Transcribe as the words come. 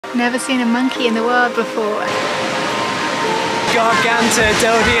Never seen a monkey in the world before. Garganta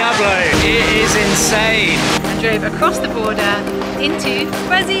del Diablo, it is insane. And drove across the border into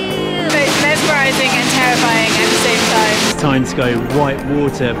Brazil. It's mesmerizing and terrifying at the same time. It's time to go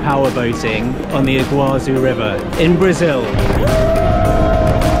whitewater power boating on the Iguazu River in Brazil.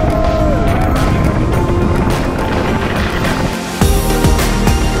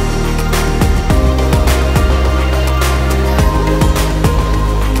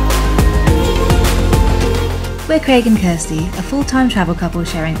 We're Craig and Kirsty, a full-time travel couple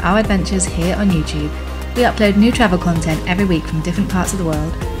sharing our adventures here on YouTube. We upload new travel content every week from different parts of the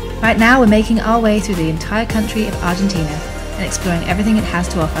world. Right now we're making our way through the entire country of Argentina and exploring everything it has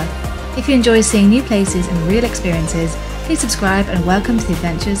to offer. If you enjoy seeing new places and real experiences, please subscribe and welcome to the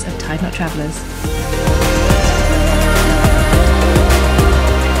adventures of Tied Knot Travellers.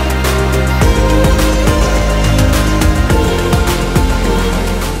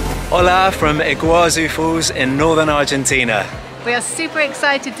 Hola from Iguazu Falls in northern Argentina. We are super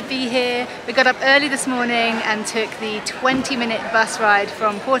excited to be here. We got up early this morning and took the 20-minute bus ride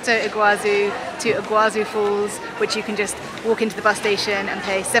from Puerto Iguazu to Iguazu Falls, which you can just walk into the bus station and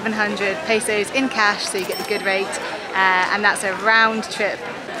pay 700 pesos in cash, so you get the good rate, and that's a round trip.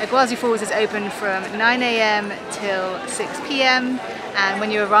 Iguazu Falls is open from 9 AM till 6 PM, and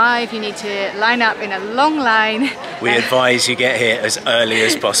when you arrive you need to line up in a long line. We advise you get here as early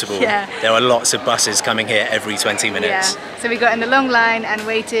as possible. Yeah. There are lots of buses coming here every 20 minutes. Yeah. So we got in the long line and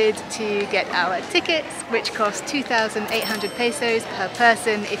waited to get our tickets, which cost 2,800 pesos per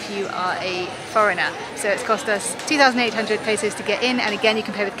person if you are a foreigner. So it's cost us 2,800 pesos to get in, and again you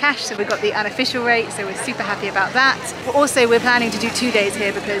can pay with cash, so we got the unofficial rate, so we're super happy about that. But also we're planning to do 2 days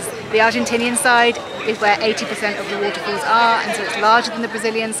here because the Argentinian side is where 80% of the waterfalls are, and so it's larger than the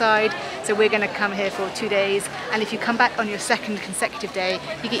Brazilian side. So we're going to come here for 2 days, and if you come back on your second consecutive day,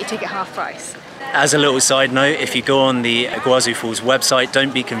 you get your ticket half price. As a little side note, if you go on the Iguazu Falls website,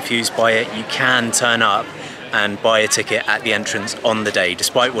 don't be confused by it. You can turn up and buy a ticket at the entrance on the day,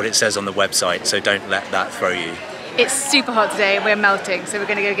 despite what it says on the website, so don't let that throw you. It's super hot today and we're melting, so we're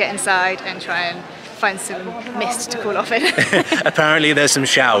going to go get inside and try and find some mist to cool off in. Apparently there's some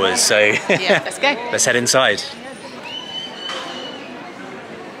showers, so yeah, let's go. Let's head inside.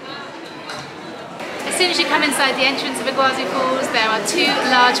 As soon as you come inside the entrance of Iguazu Falls, there are 2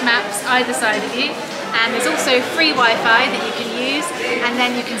 large maps either side of you, and there's also free Wi-Fi that you can use, and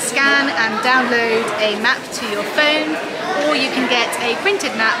then you can scan and download a map to your phone, or you can get a printed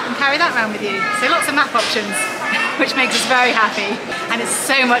map and carry that around with you. So lots of map options, which makes us very happy, and it's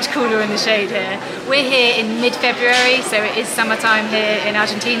so much cooler in the shade here. We're here in mid-February, so it is summertime here in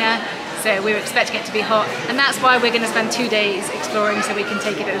Argentina, so we're expecting it to be hot, and that's why we're going to spend 2 days exploring, so we can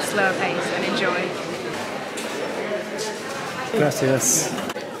take it at a slower pace and enjoy. Gracias.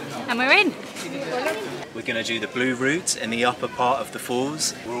 And we're in. We're going to do the blue route in the upper part of the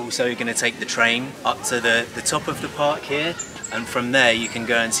falls. We're also going to take the train up to the top of the park here, and from there you can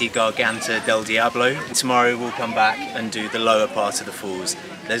go and see Garganta del Diablo. Tomorrow we'll come back and do the lower part of the falls.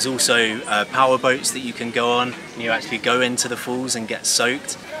 There's also power boats that you can go on, and you actually go into the falls and get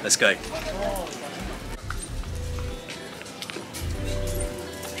soaked. Let's go.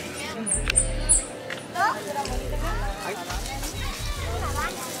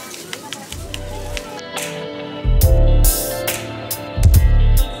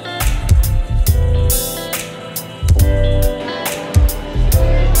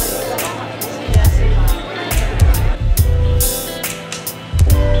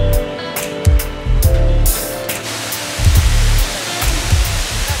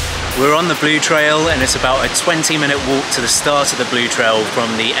 We're on the Blue Trail, and it's about a 20-minute walk to the start of the Blue Trail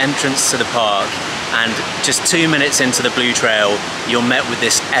from the entrance to the park, and just 2 minutes into the Blue Trail you're met with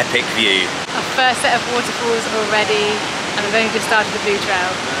this epic view. Our first set of waterfalls already, and we've only just started the Blue Trail.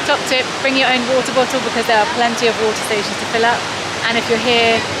 Top tip, bring your own water bottle because there are plenty of water stations to fill up, and if you're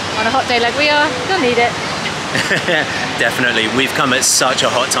here on a hot day like we are, you'll need it. Definitely, we've come at such a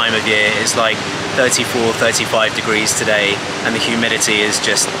hot time of year. It's like 34, 35 degrees today, and the humidity is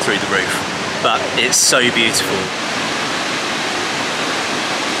just through the roof. But it's so beautiful.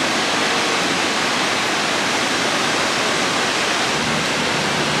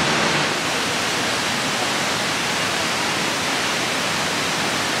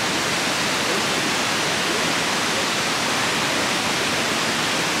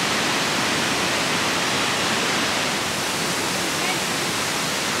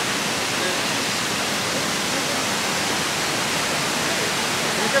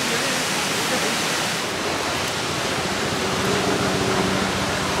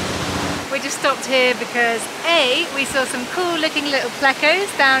 stopped here because A, we saw some cool looking little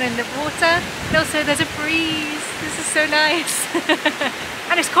plecos down in the water, and also there's a breeze. This is so nice.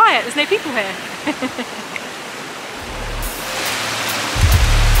 And it's quiet, there's no people here.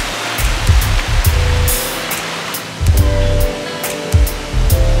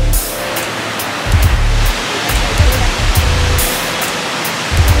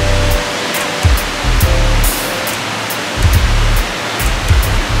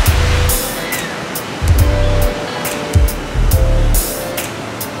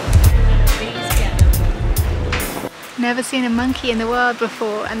 Never seen a monkey in the wild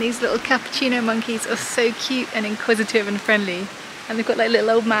before, and these little cappuccino monkeys are so cute and inquisitive and friendly, and they've got like little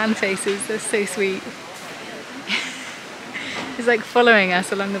old man faces. They're so sweet. He's like following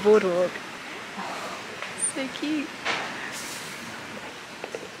us along the boardwalk. So cute.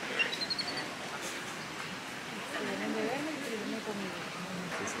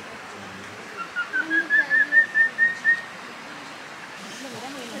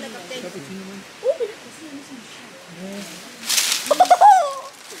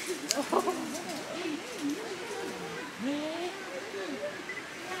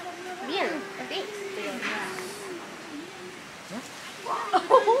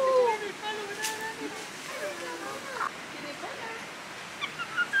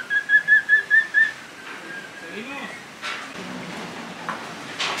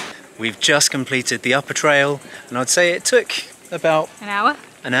 We've just completed the upper trail, and I'd say it took about An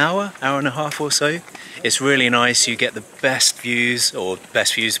hour and a half or so. It's really nice. You get the best views, or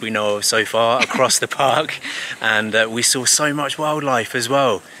best views we know of so far, across the park, and we saw so much wildlife as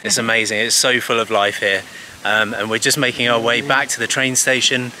well. It's amazing. It's so full of life here, and we're just making our way back to the train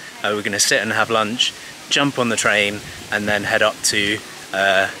station. We're going to sit and have lunch, jump on the train, and then head up to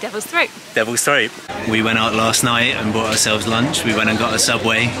Devil's Throat. Devil's Throat. We went out last night and bought ourselves lunch. We went and got a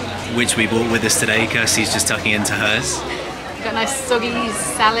Subway, which we brought with us today. Kirsty's just tucking into hers. Got a nice soggy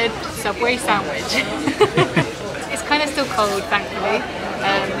salad Subway sandwich. It's kind of still cold, thankfully,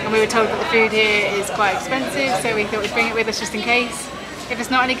 and we were told that the food here is quite expensive, so we thought we'd bring it with us just in case. If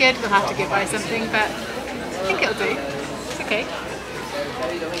it's not any good, we'll have to go buy something, but I think it'll do. It's okay.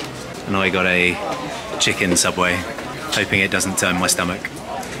 And I got a chicken Subway, hoping it doesn't turn my stomach,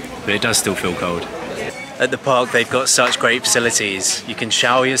 but it does still feel cold. At the park they've got such great facilities. You can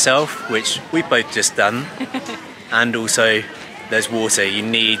shower yourself, which we've both just done, and also there's water. You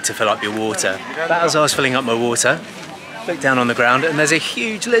need to fill up your water. But as I was filling up my water, look down on the ground and there's a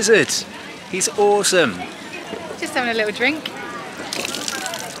huge lizard. He's awesome. Just having a little drink.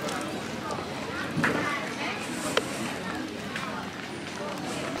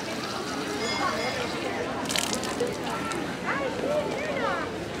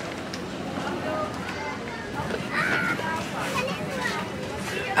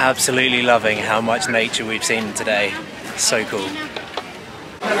 Absolutely loving how much nature we've seen today. So cool.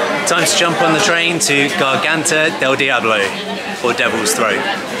 Time to jump on the train to Garganta del Diablo, or Devil's Throat.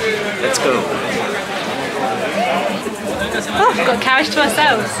 Let's go. Oh, we've got a carriage to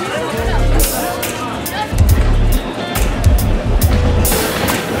ourselves.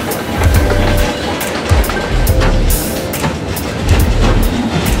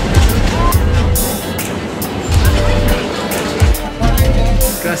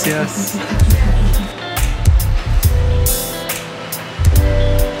 Gracias.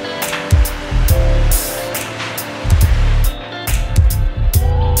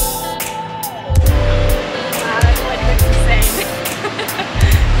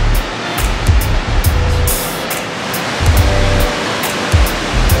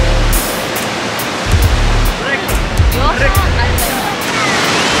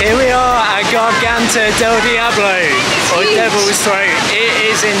 Here we are at Garganta del Diablo, or Devil's Throat.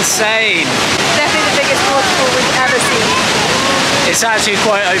 It is insane. Definitely the biggest waterfall we've ever seen. It's actually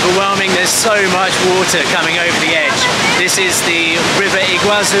quite overwhelming. There's so much water coming over the edge. This is the River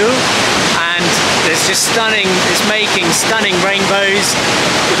Iguazu, and it's just stunning. It's making stunning rainbows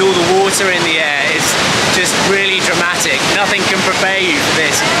with all the water in the air. It's just really dramatic. Nothing can prepare you for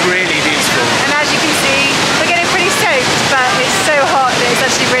this. It's really beautiful. And as you can see, we're getting pretty soaked, but it's so hot that it's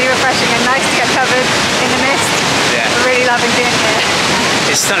actually really refreshing and nice to get covered in the mist. Yeah. We're really loving being here.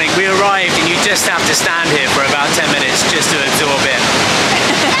 It's stunning. We arrived and you just have to stand here for about 10 minutes just to absorb it.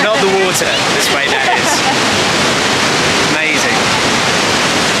 Not the water, this way that is. Amazing.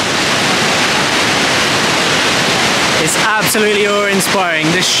 It's absolutely awe-inspiring,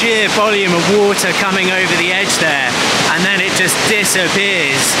 the sheer volume of water coming over the edge there, and then it just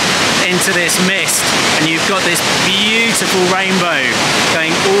disappears into this mist, and you've got this beautiful rainbow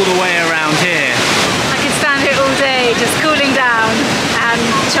going all the way around here. I could stand here all day just cooling down and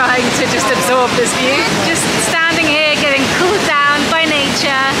trying to just absorb this view. Just standing here, getting cooled down by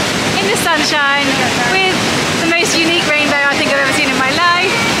nature, in the sunshine, with the most unique rainbow I think I've ever seen in my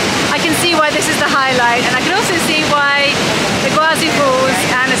life. I can see why this is the highlight, and I can also see why Iguazu Falls,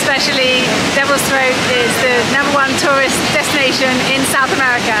 and especially Devil's Throat, is the #1 tourist destination in South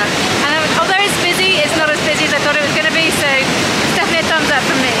America. And although it's busy, it's not as busy as I thought it was going to be, so it's definitely a thumbs up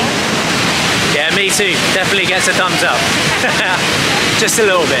from me. Yeah, me too. Definitely gets a thumbs up. Just a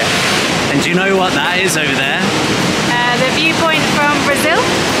little bit. And do you know what that is over there? The viewpoint from Brazil.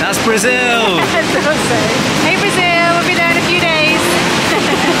 That's Brazil! I thought so. Hey Brazil, we'll be there in a few days.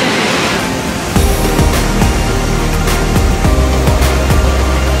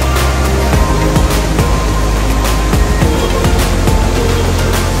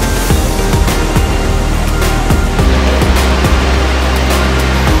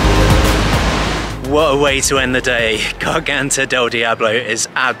 What a way to end the day. Garganta del Diablo is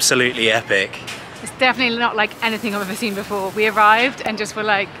absolutely epic. It's definitely not like anything I've ever seen before. We arrived and just were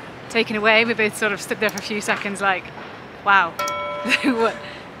like taken away. We both sort of stood there for a few seconds like, wow. What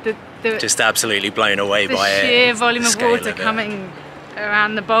the just absolutely blown away by it. The sheer volume of water coming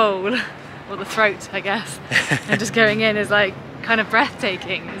around the bowl, or the throat I guess, and just going in is like kind of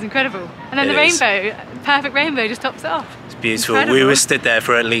breathtaking. It's incredible. And then the rainbow, perfect rainbow, just tops it off. Beautiful. Incredible. We were stood there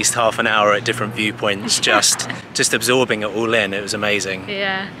for at least half an hour at different viewpoints, just absorbing it all in. It was amazing.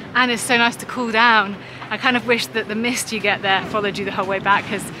 Yeah, and it's so nice to cool down. I kind of wish that the mist you get there followed you the whole way back,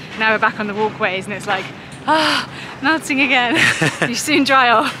 because now we're back on the walkways and it's like, melting again. You soon dry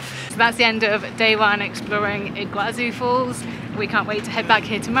off. So that's the end of day 1 exploring Iguazu Falls. We can't wait to head back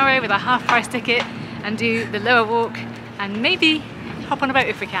here tomorrow with our half-price ticket and do the lower walk and maybe hop on a boat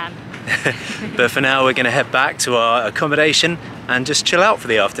if we can. But for now we're going to head back to our accommodation and just chill out for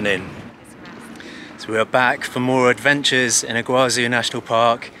the afternoon. So we are back for more adventures in Iguazu National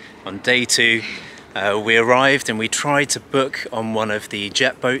Park on day 2. We arrived and we tried to book on one of the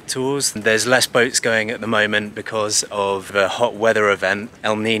jet boat tours. There's less boats going at the moment because of the hot weather event.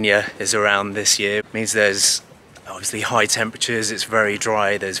 El Niño is around this year. It means there's obviously high temperatures, it's very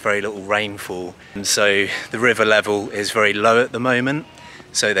dry, there's very little rainfall. And so the river level is very low at the moment.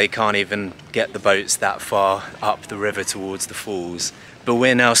 So they can't even get the boats that far up the river towards the falls. But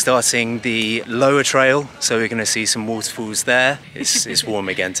we're now starting the lower trail, so we're going to see some waterfalls there. It's warm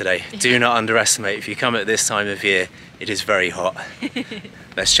again today. Do not underestimate, if you come at this time of year, it is very hot.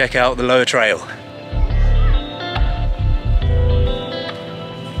 Let's check out the lower trail.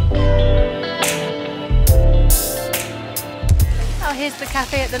 Oh, here's the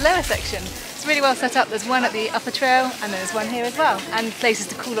cafe at the lower section. It's really well set up. There's one at the upper trail and there's one here as well. And places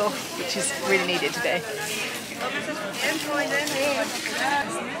to cool off, which is really needed today.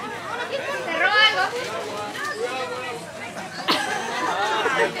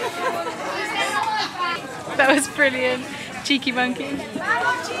 That was brilliant. Cheeky monkey. Look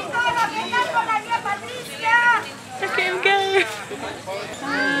at him go.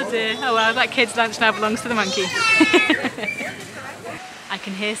 Oh dear. Oh well, that kid's lunch now belongs to the monkey. I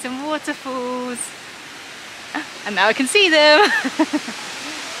can hear some waterfalls. And now I can see them.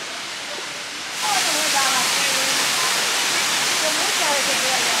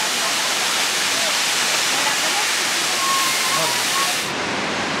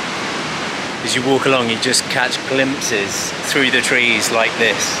 As you walk along, you just catch glimpses through the trees like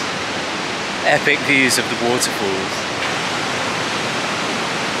this. Epic views of the waterfalls.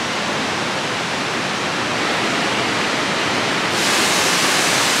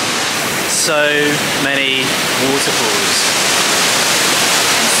 So many waterfalls.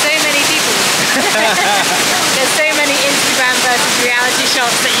 And so many people. There's so many Instagram versus reality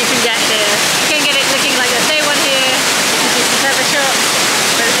shots that you can get here. You can get it looking like there's no one here. You can do some clever shots.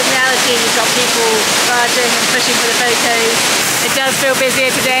 But in reality, you've got people barging and pushing for the photos. It does feel busier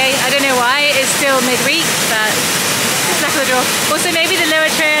today. I don't know why. It's still midweek, but it's luck of the draw. Also, maybe the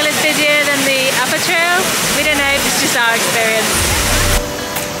lower trail is busier than the upper trail. We don't know. It's just our experience.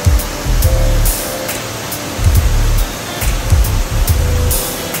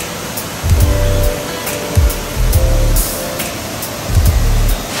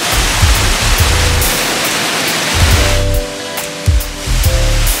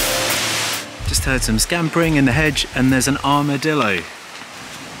 Heard some scampering in the hedge and there's an armadillo.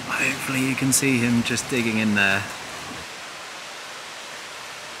 Hopefully you can see him just digging in there.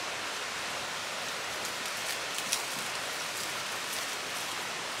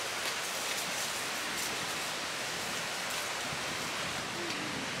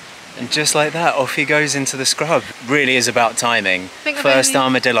 And just like that, off he goes into the scrub. Really is about timing. First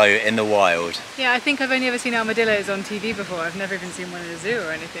armadillo in the wild. Yeah, I think I've only ever seen armadillos on TV before. I've never even seen one in a zoo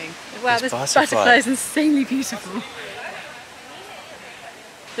or anything. Wow, this butterfly is insanely beautiful.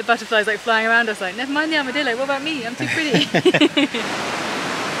 The butterfly's like flying around us like, never mind the armadillo, what about me? I'm too pretty.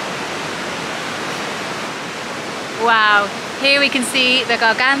 Wow, here we can see the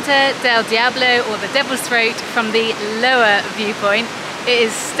Garganta del Diablo, or the Devil's Throat, from the lower viewpoint. It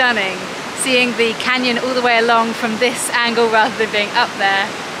is stunning, seeing the canyon all the way along from this angle rather than being up there.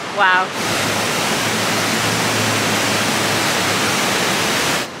 Wow.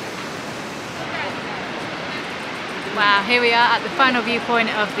 Wow, here we are at the final viewpoint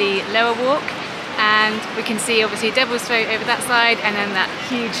of the lower walk, and we can see obviously Devil's Throat over that side, and then that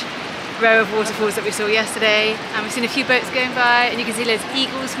huge row of waterfalls that we saw yesterday. And we've seen a few boats going by, and you can see loads of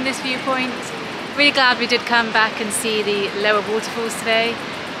eagles from this viewpoint. Really glad we did come back and see the lower waterfalls today,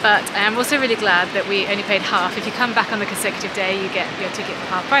 but I am also really glad that we only paid half. If you come back on the consecutive day, you get your ticket for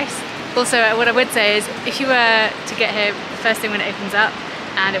half price. Also, what I would say is, if you were to get here first thing when it opens up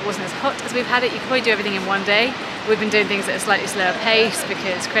and it wasn't as hot as we've had it, you could probably do everything in one day. We've been doing things at a slightly slower pace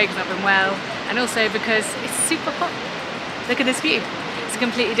because Craig's not been well, and also because it's super hot. Look at this view. It's a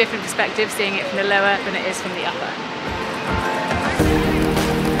completely different perspective seeing it from the lower than it is from the upper.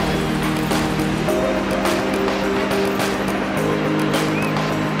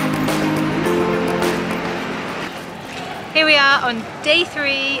 Here we are on day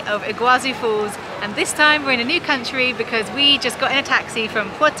 3 of Iguazu Falls, and this time we're in a new country because we just got in a taxi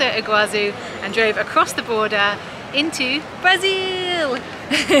from Puerto Iguazu and drove across the border into Brazil.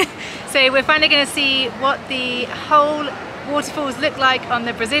 So we're finally going to see what the whole waterfalls look like on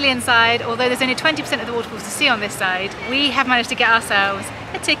the Brazilian side. Although there's only 20% of the waterfalls to see on this side, we have managed to get ourselves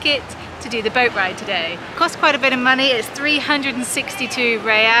a ticket to do the boat ride today. It costs quite a bit of money. It's 362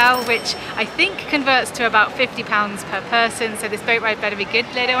 real, which I think converts to about £50 per person, so this boat ride better be good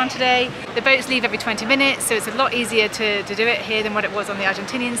later on today. The boats leave every 20 minutes, so it's a lot easier to do it here than what it was on the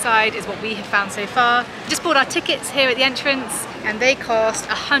Argentinian side, is what we have found so far. Just bought our tickets here at the entrance, and they cost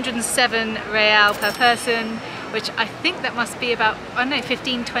 107 real per person, which I think that must be about, I don't know,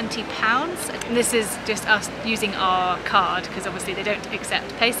 15–20 pounds. And this is just us using our card, because obviously they don't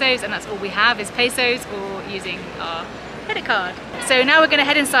accept pesos, and that's all we have is pesos or using our credit card. So now we're going to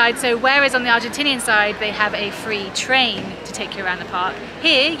head inside. So whereas on the Argentinian side they have a free train to take you around the park,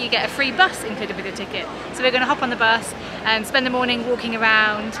 here you get a free bus included with your ticket. So we're going to hop on the bus and spend the morning walking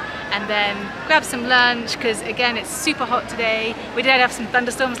around, and then grab some lunch, because again it's super hot today. We did have some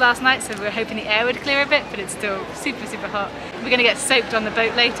thunderstorms last night, so we were hoping the air would clear a bit, but it's still super hot. We're going to get soaked on the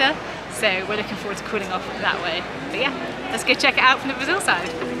boat later, so we're looking forward to cooling off that way. But yeah, let's go check it out from the Brazil side.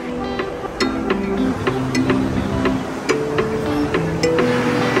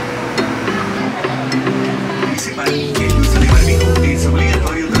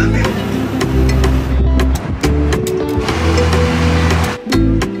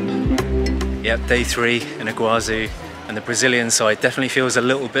 Yep, day 3 in Iguazu, and the Brazilian side definitely feels a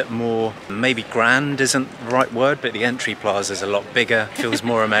little bit more, maybe grand isn't the right word, but the entry plaza is a lot bigger, feels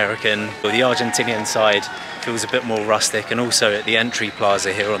more American. The Argentinian side feels a bit more rustic, and also at the entry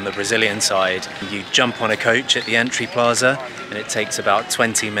plaza here on the Brazilian side, you jump on a coach at the entry plaza and it takes about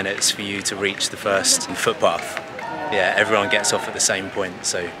 20 minutes for you to reach the first footpath. Yeah, everyone gets off at the same point,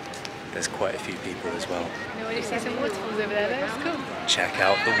 so there's quite a few people as well. You already see some waterfalls over there, that's cool. Check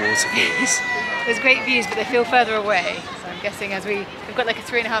out the waterfalls. There's great views, but they feel further away. So I'm guessing as we've got like a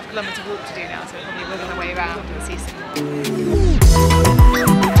 3.5 kilometre walk to do now, so we're probably wiggling our way around and see some.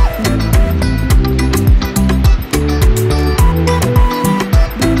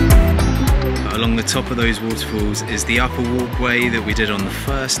 Along the top of those waterfalls is the upper walkway that we did on the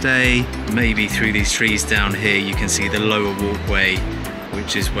first day. Maybe through these trees down here you can see the lower walkway,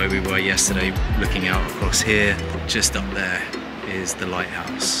 which is where we were yesterday, looking out across here. Just up there is the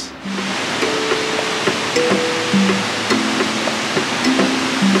lighthouse.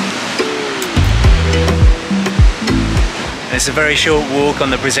 It's a very short walk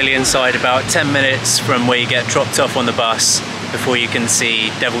on the Brazilian side, about 10 minutes from where you get dropped off on the bus before you can see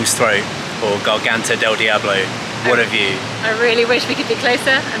Devil's Throat, or Garganta del Diablo. What a view. I really wish we could be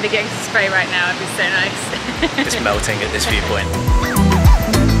closer and be getting some spray right now. It'd be so nice. It's melting at this viewpoint.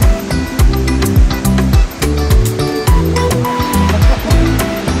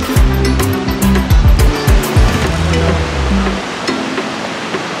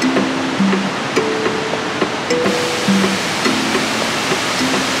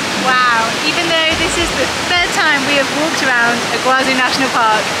 Wow, even though this is the third time we have walked around Iguazu National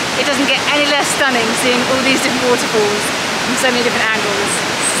Park, it doesn't get any less stunning seeing all these different waterfalls from so many different angles.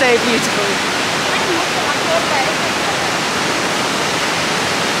 So beautiful.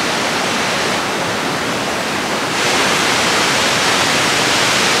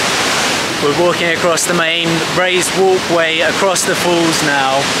 We're walking across the main raised walkway across the falls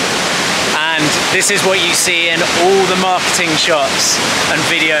now, and this is what you see in all the marketing shots and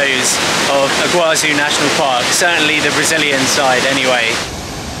videos of Iguazu National Park, certainly the Brazilian side anyway.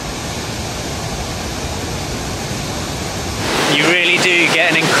 You really do get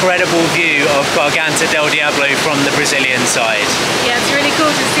an incredible view of Garganta del Diablo from the Brazilian side. Yeah, it's really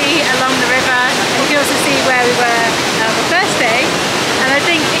cool to see along the river. You can also see where we were the first day. And I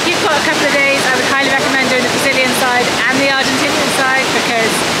think if you've got a couple of days, I would highly recommend doing the Brazilian side and the Argentinian side, because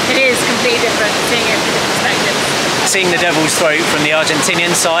it is completely different, seeing it from different perspectives. Seeing the Devil's Throat from the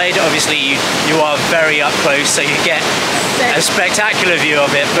Argentinian side, obviously you are very up close, so you get a spectacular view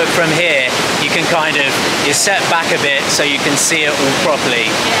of it, but from here you can you're set back a bit so you can see it all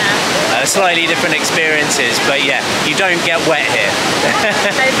properly. Yeah. Slightly different experiences, but yeah, you don't get wet here.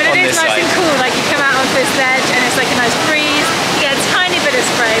 But it is nice and cool, like you come out onto this ledge and it's like a nice breeze, you get a tiny bit of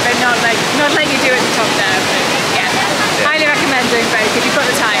spray, but not like you do at the top there. But yeah, highly recommend doing both if you've got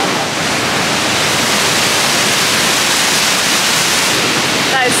the time.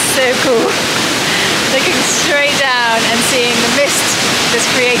 That is so cool. Looking straight down and seeing the mist just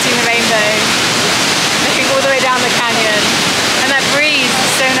creating the rainbow. Looking all the way down the canyon. And that breeze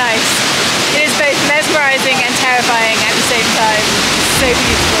is so nice. It is both mesmerizing and terrifying at the same time. It's so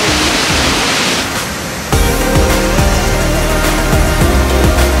beautiful.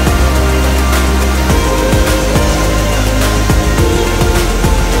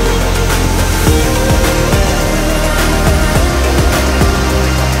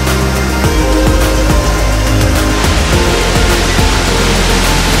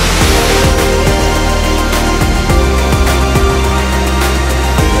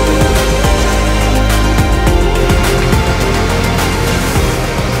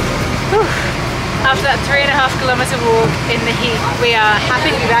 After that 3.5 kilometer walk in the heat, we are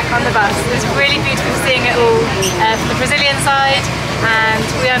happy to be back on the bus. It was really beautiful seeing it all from the Brazilian side, and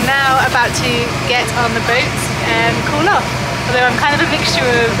we are now about to get on the boat and cool off. Although I'm kind of a mixture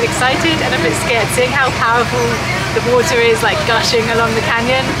of excited and a bit scared, seeing how powerful the water is, like gushing along the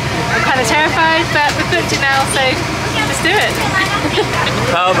canyon. I'm kind of terrified, but we've booked it now, so let's do it.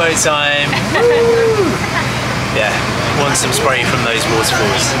 Powerboat time! Yeah, want some spray from those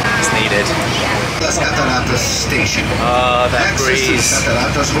waterfalls. It's needed. Station. Oh, that breeze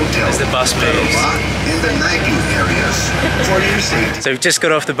as the bus moves. In the night areas. For your safety. So we've just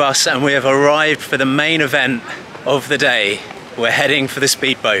got off the bus and we have arrived for the main event of the day. We're heading for the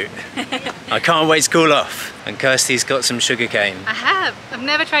speedboat. I can't wait to cool off. And Kirsty's got some sugarcane. I have. I've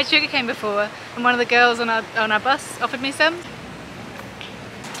never tried sugarcane before, and one of the girls on our bus offered me some.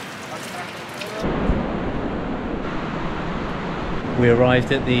 We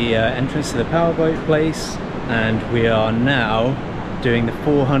arrived at the entrance to the powerboat place, and we are now doing the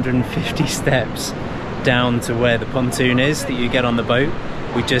 450 steps down to where the pontoon is that you get on the boat.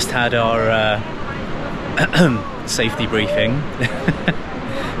 We just had our safety briefing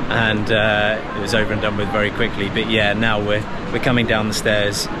and it was over and done with very quickly, but yeah, now we're coming down the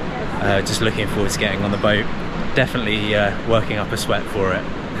stairs, just looking forward to getting on the boat. Definitely working up a sweat for it.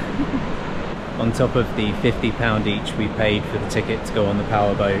 On top of the £50 each we paid for the ticket to go on the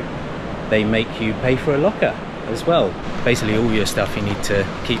powerboat, they make you pay for a locker as well. Basically all your stuff you need to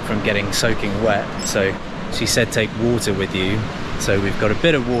keep from getting soaking wet. So she said take water with you. So we've got a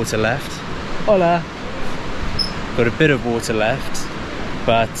bit of water left. Hola! Got a bit of water left,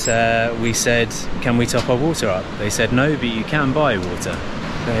 but we said, can we top our water up? They said no, but you can buy water.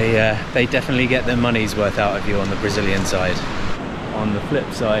 They definitely get their money's worth out of you on the Brazilian side. On the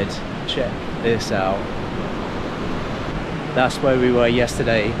flip side, check this out. That's where we were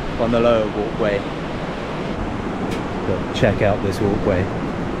yesterday on the lower walkway. Go check out this walkway.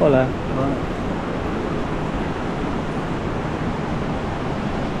 Hola.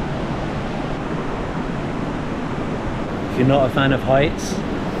 If you're not a fan of heights,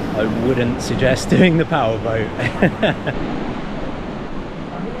 I wouldn't suggest doing the powerboat.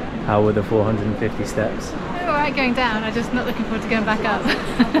 How were the 450 steps? Alright going down, I'm just not looking forward to going back up.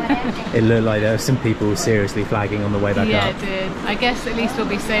 It looked like there were some people seriously flagging on the way back up. Yeah, it did. I guess at least we'll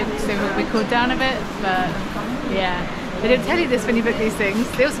be safe, so we'll be cooled down a bit, but yeah. They don't tell you this when you book these things.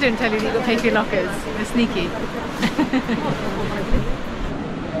 They also don't tell you that you've got to pay for your lockers. They're sneaky.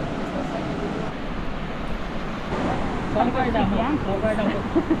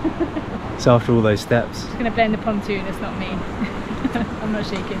 So after all those steps... I'm just going to blame the pontoon, it's not me. I'm not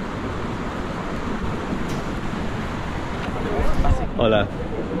shaking. Hola.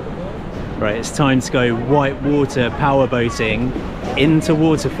 Right, it's time to go whitewater power boating into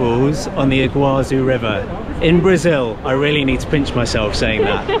waterfalls on the Iguazu River in Brazil. I really need to pinch myself saying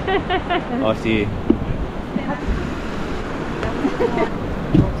that after you.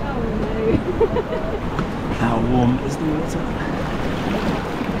 How warm is the water?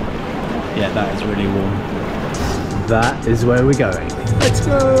 Yeah, that is really warm. That is where we're going. Let's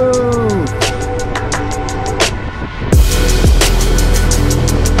go!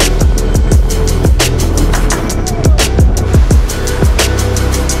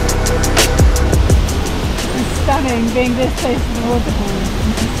 Stunning being this close to the waterfall.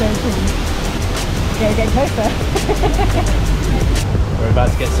 This is so cool. Okay, get closer. We're about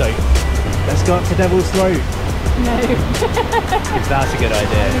to get soaked. Let's go up to Devil's Throat. No. That's a good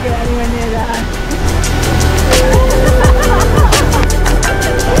idea. I don't get anywhere near that.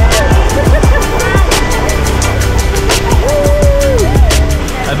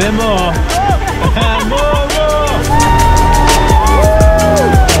 A bit more. More.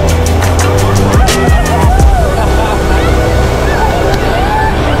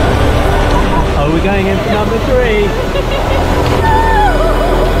 Oh, we're going in for number 3.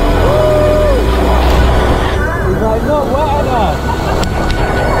 He's like, not wet enough.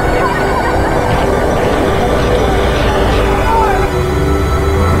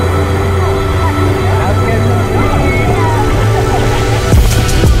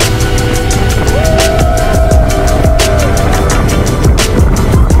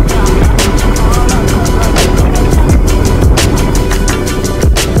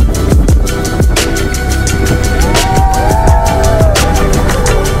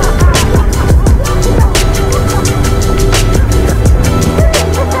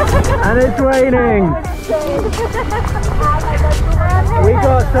 Raining. We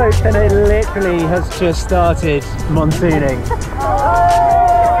got soaked and it literally has just started monsooning.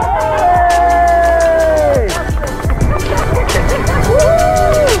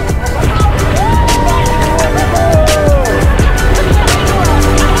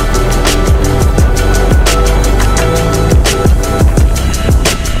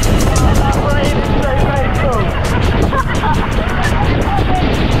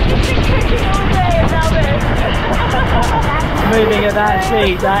 Moving at that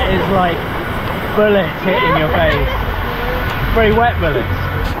speed, that is like bullets hitting your face. Very wet bullets.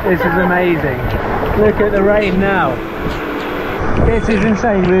 This is amazing. Look at the rain now. This is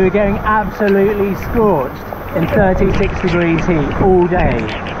insane. We were getting absolutely scorched in 36 degrees heat all day.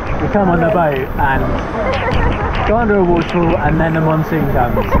 We come on the boat and go under a waterfall and then the monsoon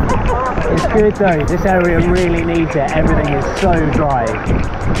comes. It's good though, this area really needs it. Everything is so dry.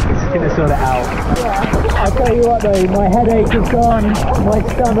 It's going to sort it out. I'll tell you what though, my headache is gone, my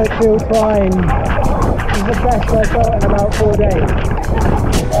stomach feels fine. This is the best I've felt in about 4 days.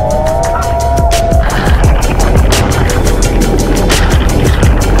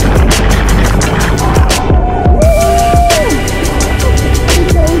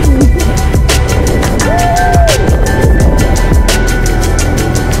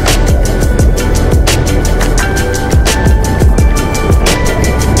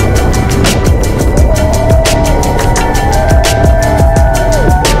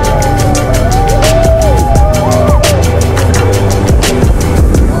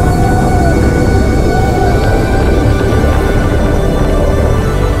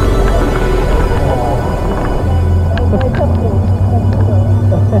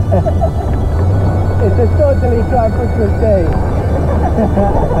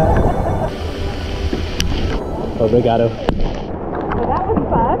 Obrigado. Well, that was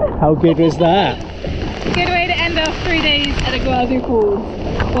fun. How good was that? Good way to end off 3 days at Iguazu Falls.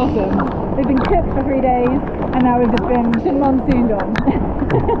 Awesome. We've been cooked for 3 days and now we've just been monsooned on.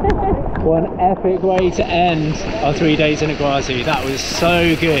 One epic way to end our 3 days in Iguazu. That was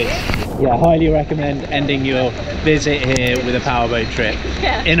so good. Yeah, highly recommend ending your visit here with a powerboat trip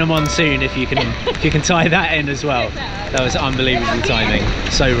in a monsoon if you can tie that in as well. That was unbelievable timing.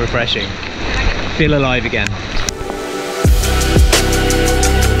 So refreshing. Feel alive again.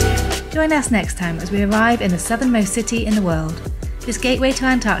 Join us next time as we arrive in the southernmost city in the world. This gateway to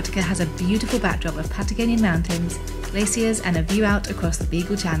Antarctica has a beautiful backdrop of Patagonian mountains, glaciers and a view out across the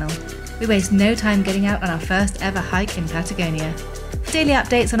Beagle Channel. We waste no time getting out on our first ever hike in Patagonia. For daily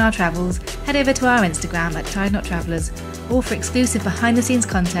updates on our travels, head over to our Instagram at Tide Not Travellers, or for exclusive behind the scenes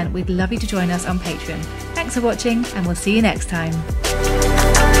content, we'd love you to join us on Patreon. Thanks for watching and we'll see you next time.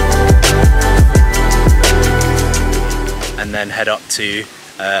 And then head up to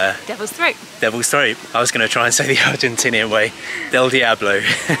Devil's Throat. Devil's Throat. I was going to try and say the Argentinian way. Del Diablo.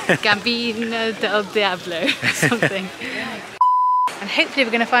 Gambino del Diablo, something. and hopefully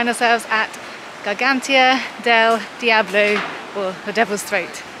we're going to find ourselves at Garganta del Diablo, or the Devil's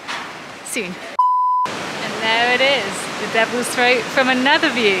Throat, soon. And there it is, the Devil's Throat from another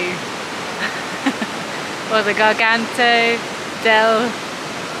view. Or the Garganta del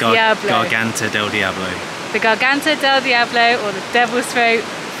Diablo. Garganta del Diablo. The Garganta del Diablo, or the Devil's Throat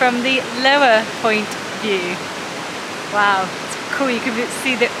from the lower point view. Wow, it's cool, you can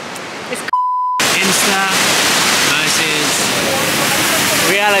see that it's Insta versus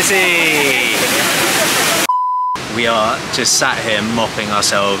reality. We are just sat here mopping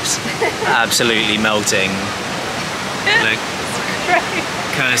ourselves, absolutely melting. Look,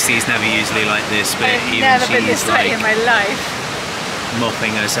 Kirsty's never usually like this, but I've even never been this she's sweaty like in my life.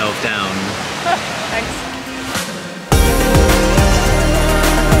 mopping herself down. Thanks.